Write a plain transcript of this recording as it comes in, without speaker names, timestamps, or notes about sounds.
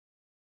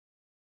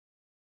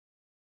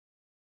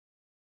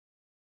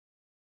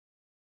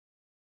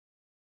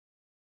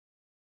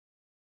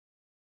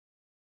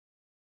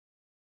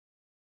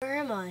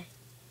am I?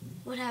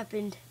 What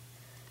happened?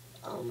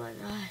 Oh my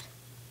god.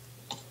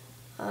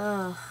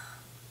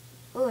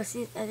 Oh, I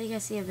think I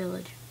see a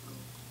village.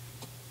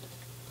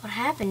 What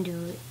happened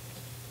to it?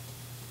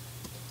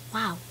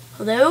 Wow.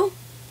 Hello?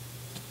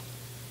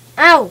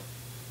 Ow!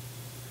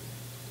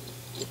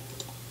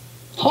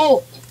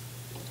 Halt!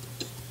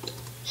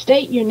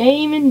 State your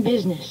name and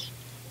business.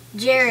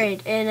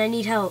 Jared, and I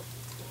need help.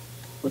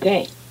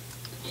 Okay.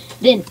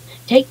 Then,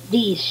 take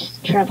these,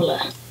 traveler.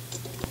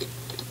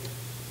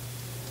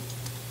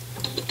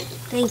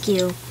 Thank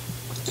you.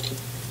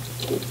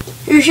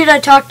 Who should I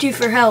talk to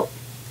for help?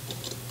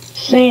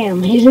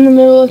 Sam, he's in the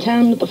middle of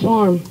town at the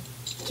farm.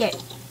 Okay.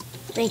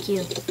 Thank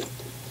you.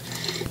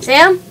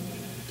 Sam?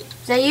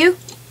 Is that you?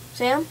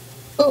 Sam?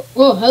 Oh,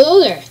 whoa,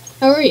 hello there.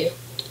 How are you?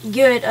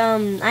 Good.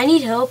 I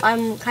need help.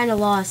 I'm kind of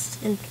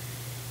lost. And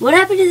what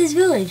happened to this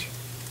village?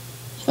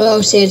 Oh,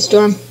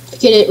 sandstorm.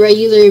 Get it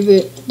regular,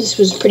 but this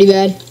was pretty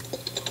bad.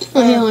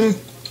 Oh, hey,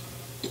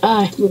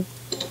 Hunter.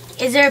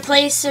 Is there a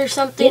place or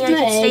something I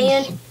can stay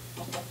in?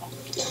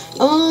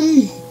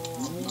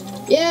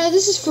 Yeah,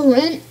 this is for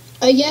rent,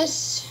 I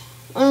guess.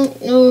 I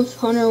don't know if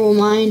Hunter will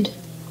mind.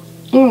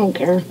 I don't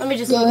care. Let me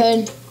just go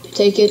ahead,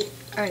 take it.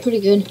 Alright.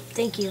 Pretty good.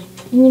 Thank you.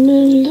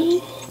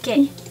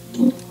 Okay.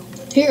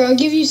 Here, I'll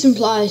give you some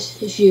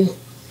supplies if you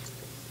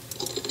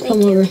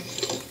come over.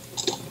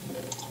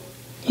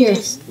 Here.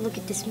 Just look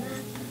at this map.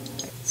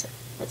 Alright, so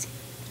let's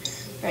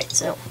see. Alright,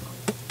 so.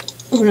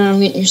 Oh, now I'm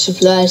getting your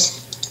supplies.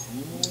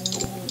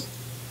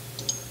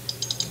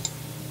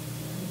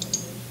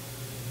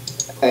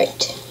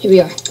 Alright, here we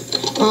are.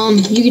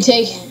 You can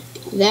take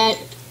that.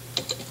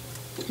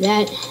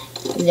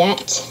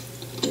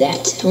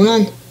 Hold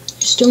on.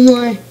 There's still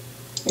more.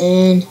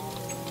 And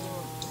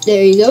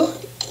there you go.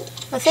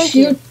 Well, thank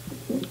you.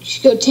 You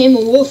should go tame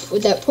a wolf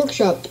with that pork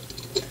chop.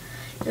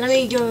 Let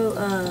me go,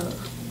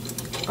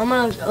 I'm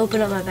gonna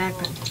open up my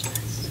backpack.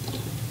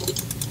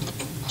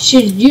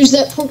 Should use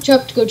that pork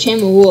chop to go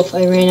tame a wolf.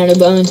 I ran out of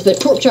bones, but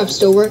pork chops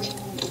still work.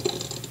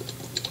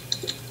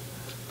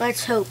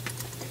 Let's hope.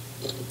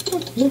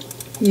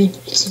 I mean,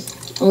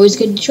 it's always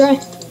good to try.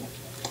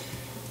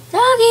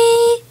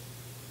 Doggy!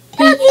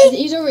 Doggy!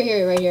 He's over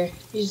here, right here.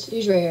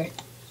 He's right here.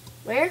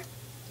 Where?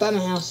 By my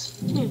house.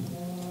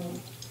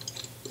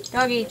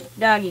 Doggy,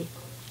 doggy,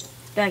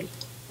 doggy,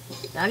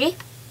 doggy.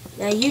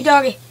 Yeah, you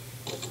doggy.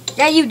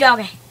 Yeah, you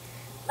doggy.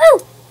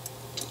 Woo!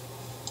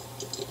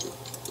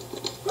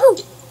 Woo!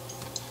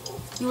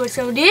 You want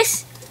some of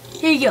this?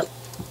 Here you go.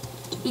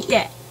 Eat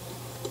that.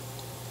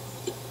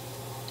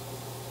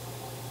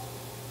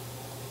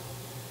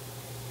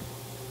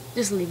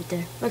 Just leave it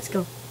there. Let's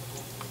go.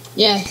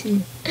 Yeah.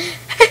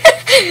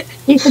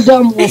 He's a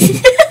dumb wolf.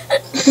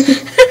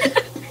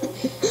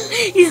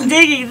 He's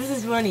digging. This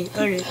is funny.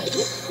 Okay.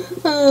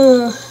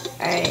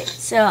 Alright,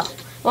 so,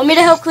 want me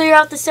to help clear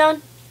out the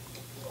stone?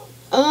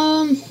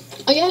 I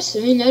guess. I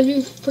mean, that'd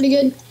be pretty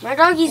good. My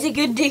doggy's a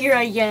good digger,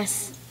 I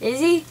guess. Is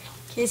he?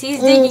 Because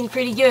he's digging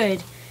pretty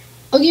good.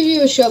 I'll give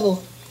you a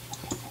shovel.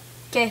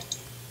 Okay.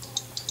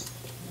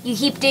 You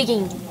keep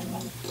digging,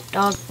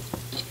 dog.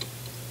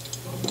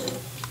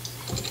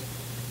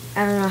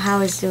 I don't know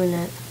how it's doing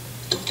that.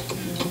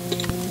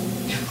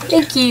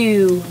 Thank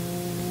you.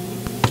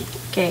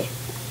 Okay.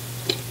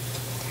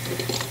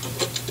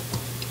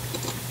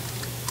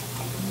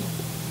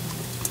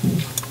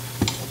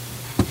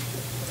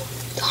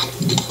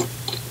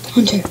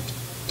 Hunter.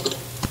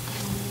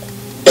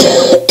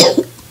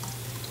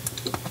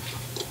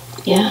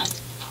 Yeah?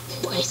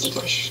 What do you think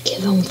we should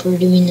give him for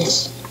doing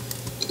this?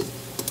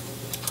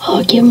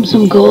 Oh, give him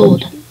some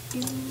gold.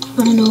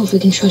 I don't know if we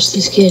can trust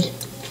this kid.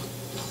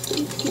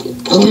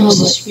 Oh, no, but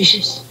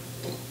suspicious.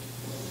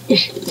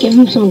 Just give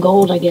him some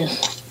gold, I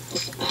guess.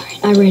 Alright,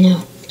 I ran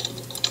out.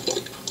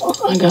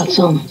 Oh, I got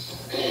some.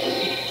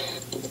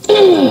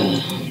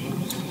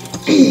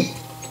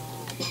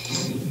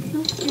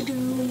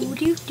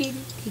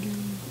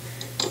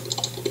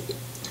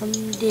 Hum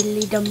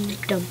diddly dum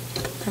dum.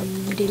 Hum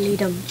diddly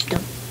dum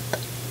dum.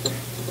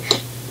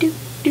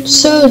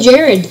 So,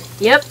 Jared.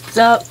 Yep, what's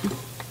up?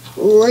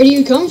 Where do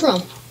you come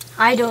from?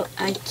 I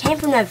came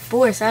from that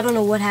forest. I don't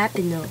know what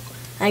happened though.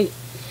 I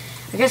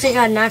guess I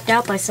got knocked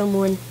out by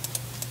someone.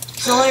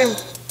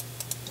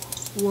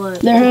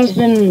 What? There has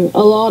been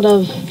a lot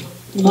of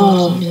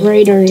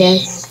raiders.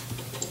 Deaths.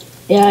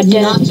 Yeah,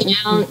 deaths. Knocking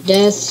out,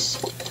 deaths.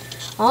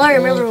 All I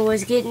remember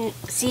was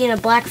seeing a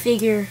black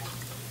figure.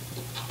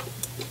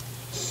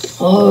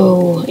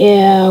 Oh,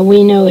 yeah,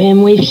 we know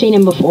him. We've seen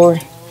him before.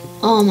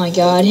 Oh my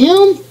god,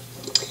 him?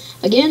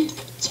 Again?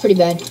 It's pretty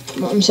bad.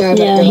 I'm sorry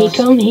about that.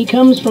 Yeah, he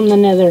comes from the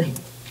nether.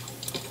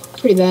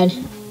 Pretty bad.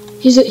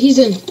 He's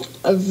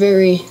a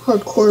very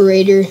hardcore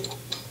raider.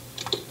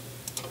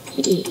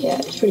 Yeah,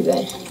 it's pretty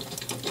bad.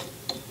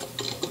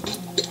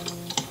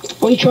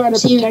 We try to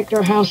protect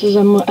our houses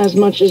as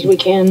much as we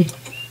can.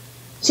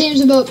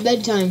 Seems about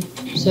bedtime,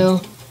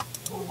 so.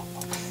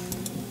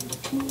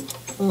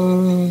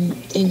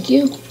 Thank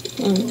you.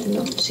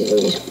 No, see,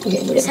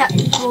 okay, whatever.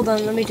 Hold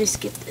on, let me just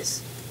skip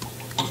this.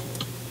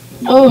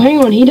 Oh, hang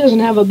on, he doesn't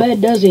have a bed,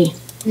 does he?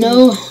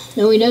 No,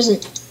 No, he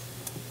doesn't.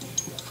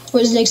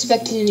 Wasn't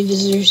expecting any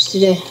visitors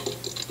today.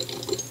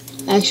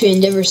 Actually,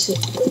 Endeavor.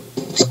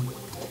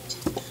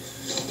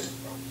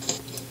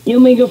 You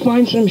want me to go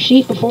find some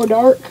sheep before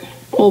dark?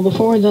 Well,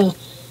 before the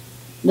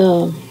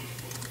well,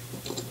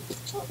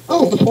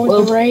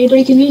 raid?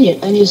 pretty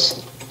convenient. I just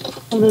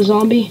Of the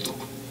zombie?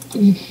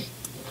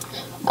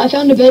 I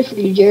found a bed for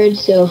you, Jared.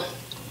 So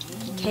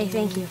Okay,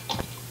 thank you.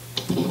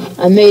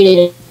 I made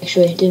it.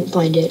 Actually, didn't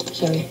find it.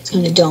 Sorry, it's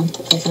kind of dumb.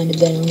 If I find a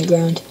bed on the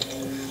ground.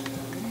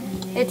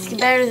 It's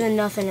better than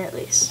nothing, at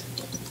least.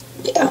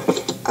 Yeah.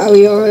 Are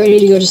we all ready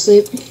to go to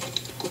sleep?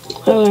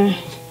 Okay.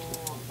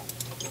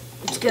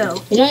 Let's go.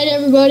 Good night,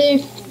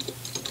 everybody.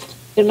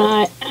 Good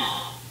night.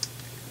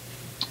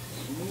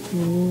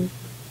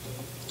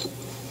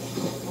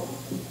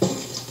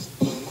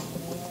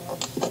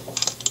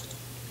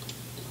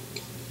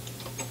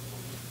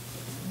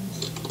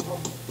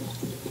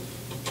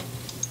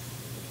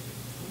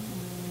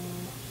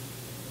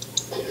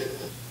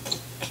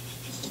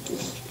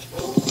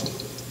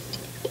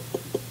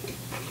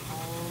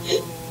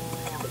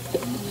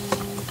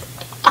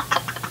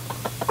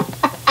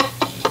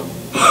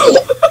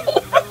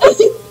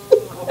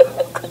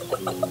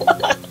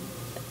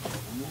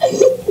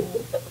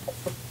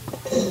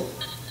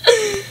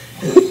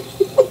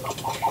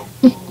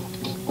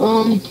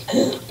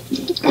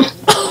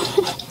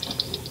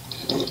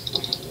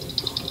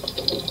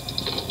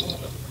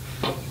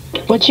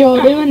 What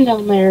y'all doing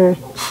down there?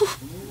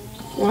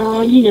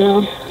 Oh, you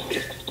know.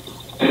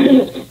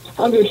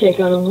 I'll go check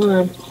on him. Hold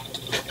on.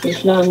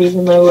 It's not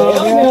using my way.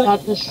 Oh, yeah, I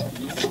got this.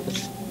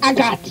 I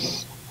got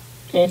this.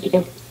 Thank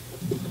you.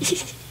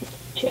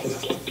 Check.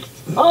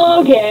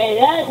 Okay,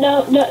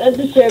 no, that's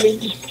disturbing.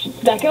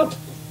 Just back up.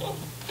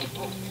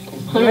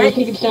 Hunter, I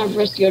think it's time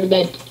for us to go to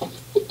bed.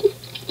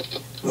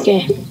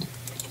 Okay.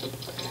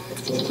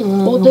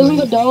 Well, doesn't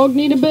the dog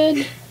need a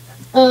bed?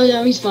 Oh,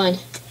 no, he's fine.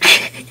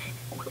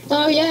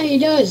 Oh, yeah, he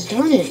does.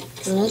 Darn it.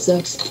 Oh, that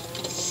sucks.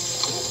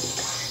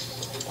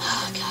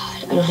 Oh,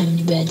 God. I don't have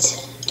any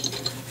beds.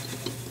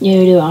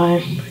 Neither do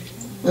I.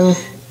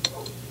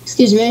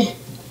 Excuse me.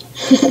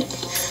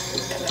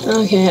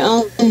 Okay, I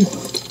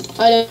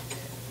don't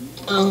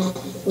know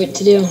what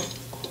to do.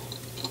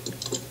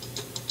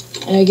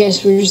 I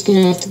guess we're just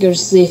gonna have to go to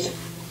sleep.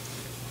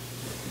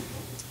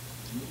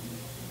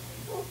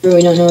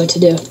 Really don't know what to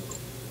do.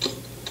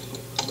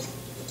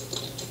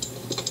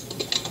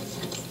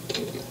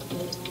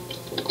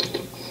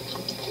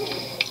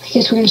 I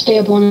guess we're gonna stay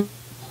up on.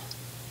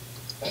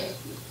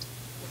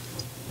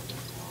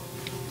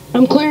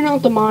 I'm clearing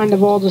out the mind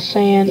of all the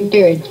sand.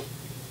 Jared.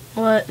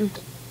 What?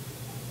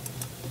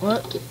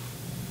 What?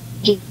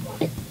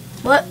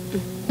 What?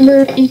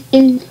 Remember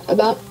anything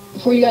about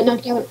before you got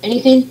knocked out?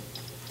 Anything?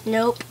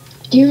 Nope.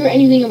 Do you remember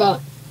anything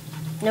about?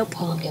 Nope.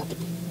 Oh, God.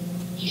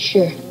 You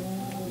sure?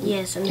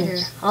 Yes, I'm sure.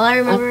 All I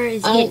remember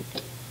is getting...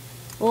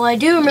 Well, I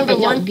do remember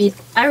one...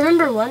 I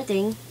remember one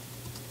thing.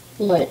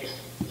 What?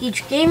 He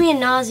gave me a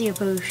nausea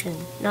potion.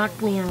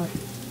 Knocked me out.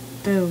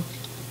 Boom.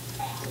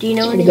 Do you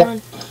know Pretty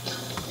anyone?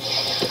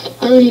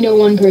 I only know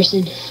one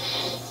person.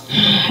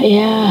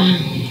 Yeah.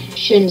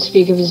 Shouldn't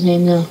speak of his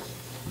name, though.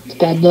 It's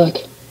bad luck.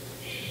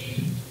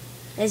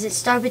 Does it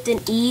start with an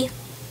E?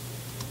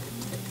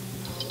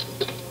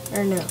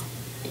 Or no?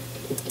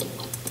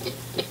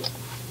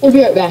 We'll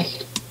be right back.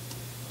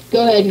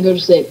 Go ahead and go to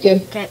sleep,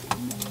 okay? Okay.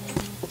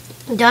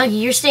 Doggy,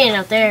 you're staying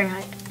out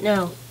there.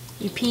 No.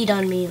 You peed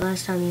on me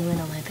last time you went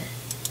on my bed.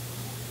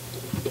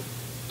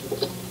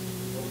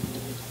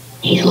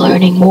 He's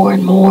learning more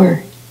and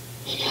more.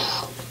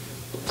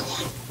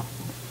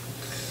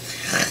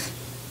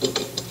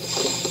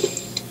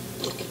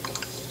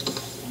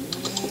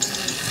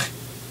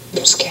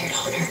 I'm scared,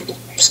 Hunter.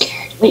 I'm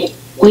scared.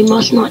 We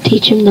must not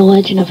teach him the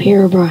legend of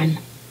Herobrine.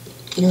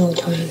 No,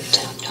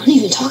 don't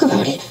even talk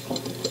about it.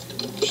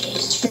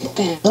 Jeez, freaking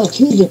bad. Look,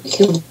 he would get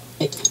killed.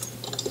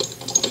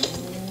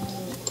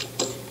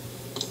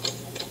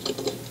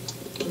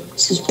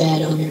 This is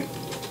bad, Hunter.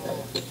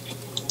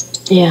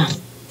 Yeah.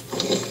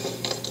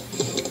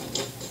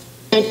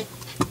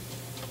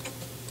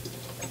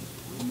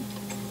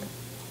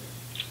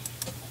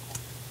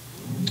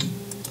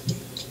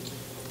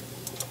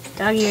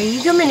 Doggy, are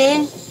you coming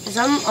in? Because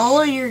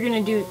all you're going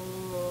to do...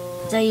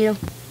 Is that you?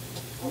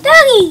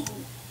 Doggy!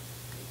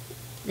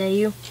 Is that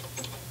you?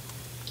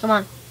 Come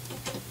on.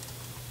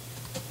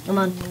 Come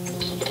on.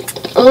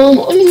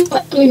 Let me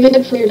put me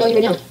minute for your dog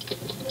right now.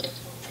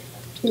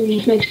 Let me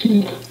just make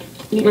some...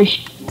 Get my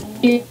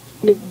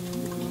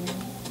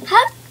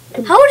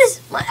How does...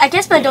 I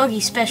guess my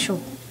doggy's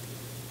special.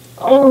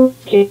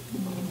 Okay.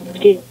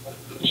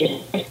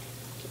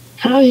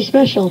 How is he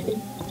special?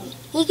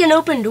 He can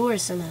open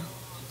doors somehow.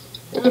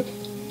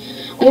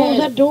 Well,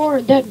 that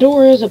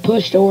door is a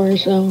push door,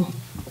 so...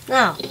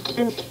 No.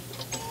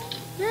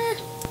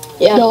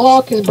 Yeah. The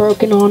lock is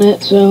broken on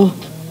it, so...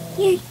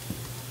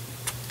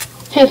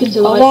 Happens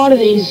A lot of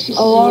these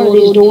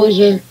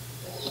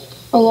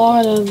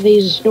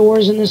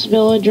doors in this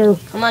village are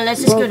Come on,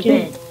 let's just go to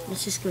broken bed.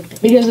 Let's just go to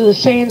bed. because of the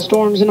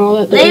sandstorms and all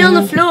that. Lay on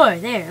the floor.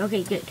 There.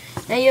 Okay, good.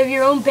 Now you have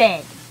your own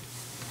bed.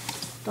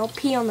 Don't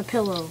pee on the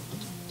pillow.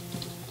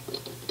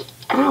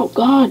 Ow,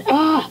 God,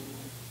 ah!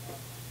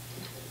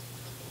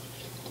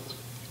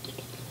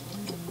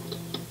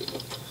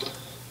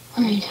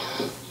 Alright.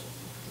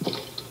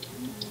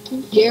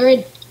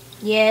 Jared,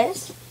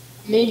 Yes?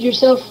 made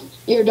yourself,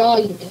 your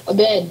dog, a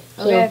bed.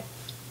 So Okay.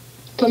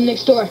 come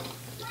next door.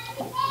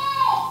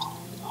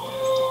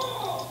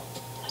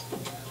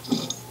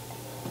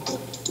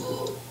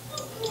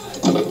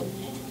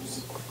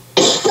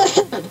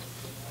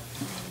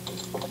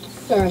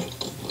 Sorry.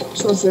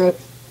 Sore throat.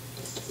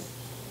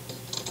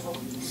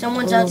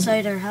 Someone's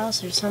outside our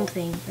house or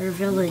something. Or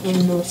village.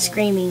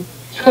 Screaming.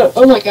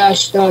 Oh my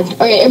gosh, dog.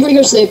 Okay, everybody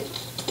go sleep.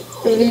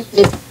 Everybody go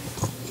sleep.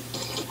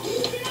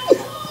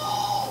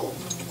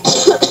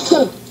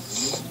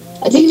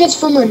 I think that's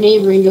from our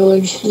neighboring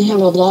village. They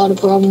have a lot of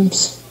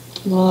problems.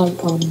 A lot of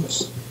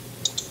problems.